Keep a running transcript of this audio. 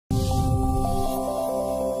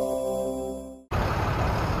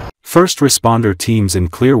First responder teams in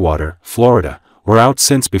Clearwater, Florida, were out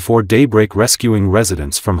since before daybreak rescuing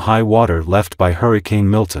residents from high water left by Hurricane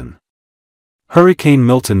Milton. Hurricane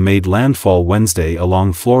Milton made landfall Wednesday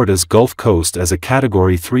along Florida's Gulf Coast as a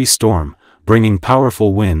Category 3 storm, bringing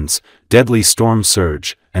powerful winds, deadly storm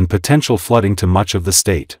surge, and potential flooding to much of the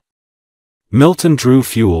state. Milton drew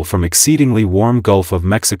fuel from exceedingly warm Gulf of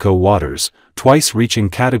Mexico waters, twice reaching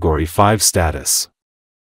Category 5 status.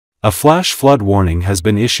 A flash flood warning has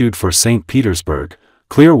been issued for St. Petersburg,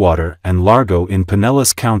 Clearwater and Largo in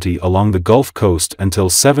Pinellas County along the Gulf Coast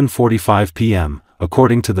until 7:45 p.m.,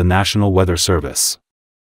 according to the National Weather Service.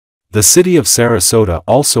 The city of Sarasota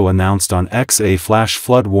also announced on X a flash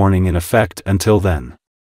flood warning in effect until then.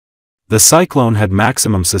 The cyclone had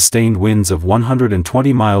maximum sustained winds of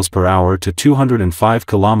 120 miles per hour to 205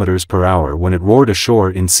 kilometers per hour when it roared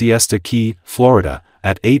ashore in Siesta Key, Florida,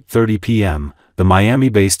 at 8:30 p.m., the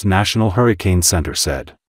Miami-based National Hurricane Center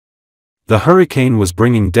said. The hurricane was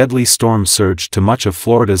bringing deadly storm surge to much of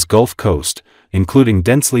Florida's Gulf Coast, including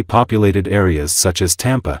densely populated areas such as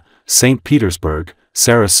Tampa, St. Petersburg,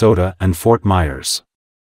 Sarasota and Fort Myers.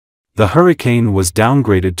 The hurricane was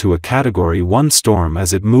downgraded to a Category 1 storm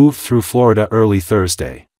as it moved through Florida early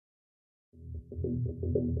Thursday.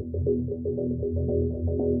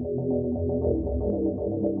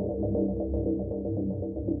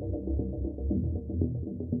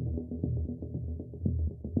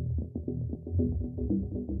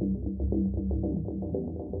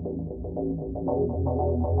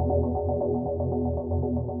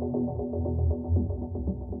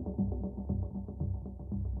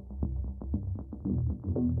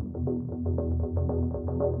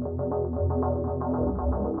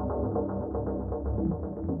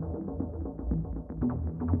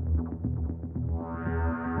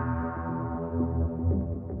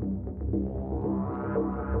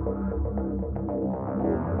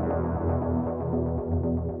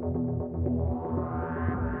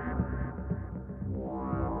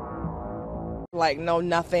 Like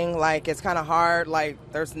nothing, like it's kind of hard, like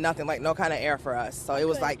there's nothing, like no kind of air for us, so it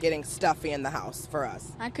was like getting stuffy in the house for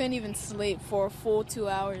us. I couldn't even sleep for a full 2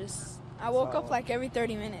 hours. I woke up like every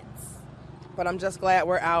 30 minutes. But I'm just glad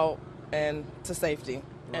we're out and to safety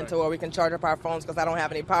and to where we can charge up our phones, because I don't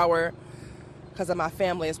have any power because of my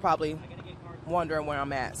family is probably wondering where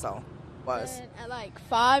I'm at. So And at like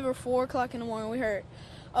 5 or 4 o'clock in the morning we heard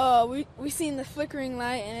we seen the flickering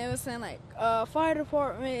light, and it was saying like fire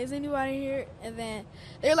department, is anybody here? And then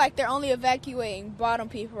they're only evacuating bottom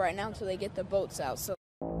people right now until they get the boats out. So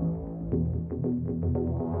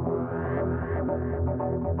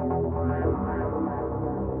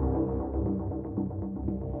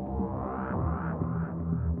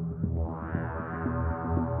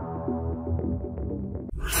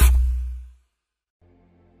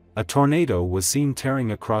A tornado was seen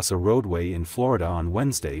tearing across a roadway in Florida on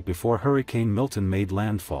Wednesday before Hurricane Milton made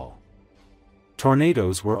landfall.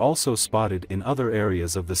 Tornadoes were also spotted in other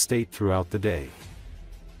areas of the state throughout the day.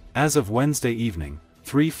 As of Wednesday evening,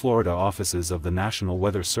 3 Florida offices of the National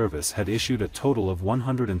Weather Service had issued a total of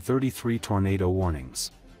 133 tornado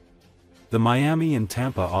warnings. The Miami and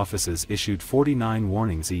Tampa offices issued 49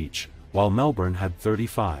 warnings each, while Melbourne had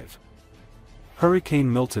 35.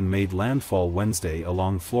 Hurricane Milton made landfall Wednesday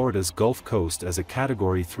along Florida's Gulf Coast as a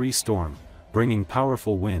Category 3 storm, bringing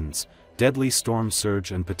powerful winds, deadly storm surge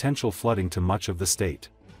and potential flooding to much of the state.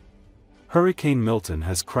 Hurricane Milton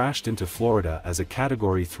has crashed into Florida as a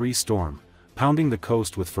Category 3 storm, pounding the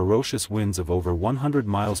coast with ferocious winds of over 100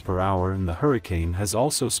 miles per hour, and the hurricane has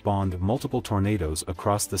also spawned multiple tornadoes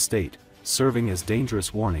across the state, serving as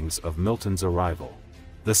dangerous warnings of Milton's arrival.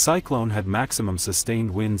 The cyclone had maximum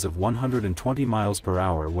sustained winds of 120 miles per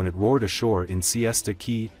hour when it roared ashore in Siesta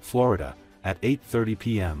Key, Florida, at 8:30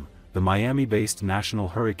 p.m., the Miami-based National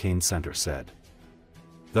Hurricane Center said.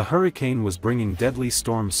 The hurricane was bringing deadly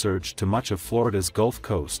storm surge to much of Florida's Gulf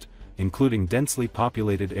Coast, including densely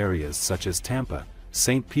populated areas such as Tampa,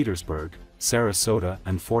 St. Petersburg, Sarasota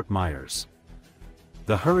and Fort Myers.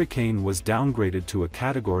 The hurricane was downgraded to a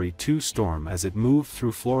Category 2 storm as it moved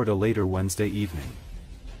through Florida later Wednesday evening.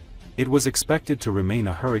 It was expected to remain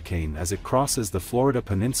a hurricane as it crosses the Florida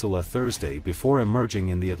peninsula Thursday before emerging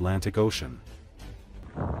in the Atlantic Ocean.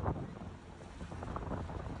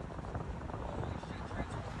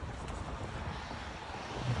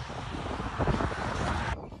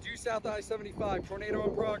 Due south I-75, tornado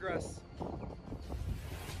in progress.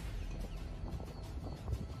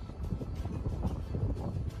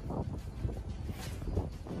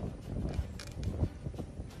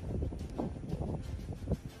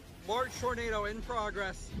 Large tornado in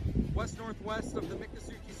progress, west-northwest of the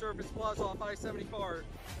Miccosukee Surface Plaza off I-75.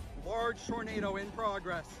 Large tornado in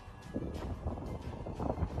progress.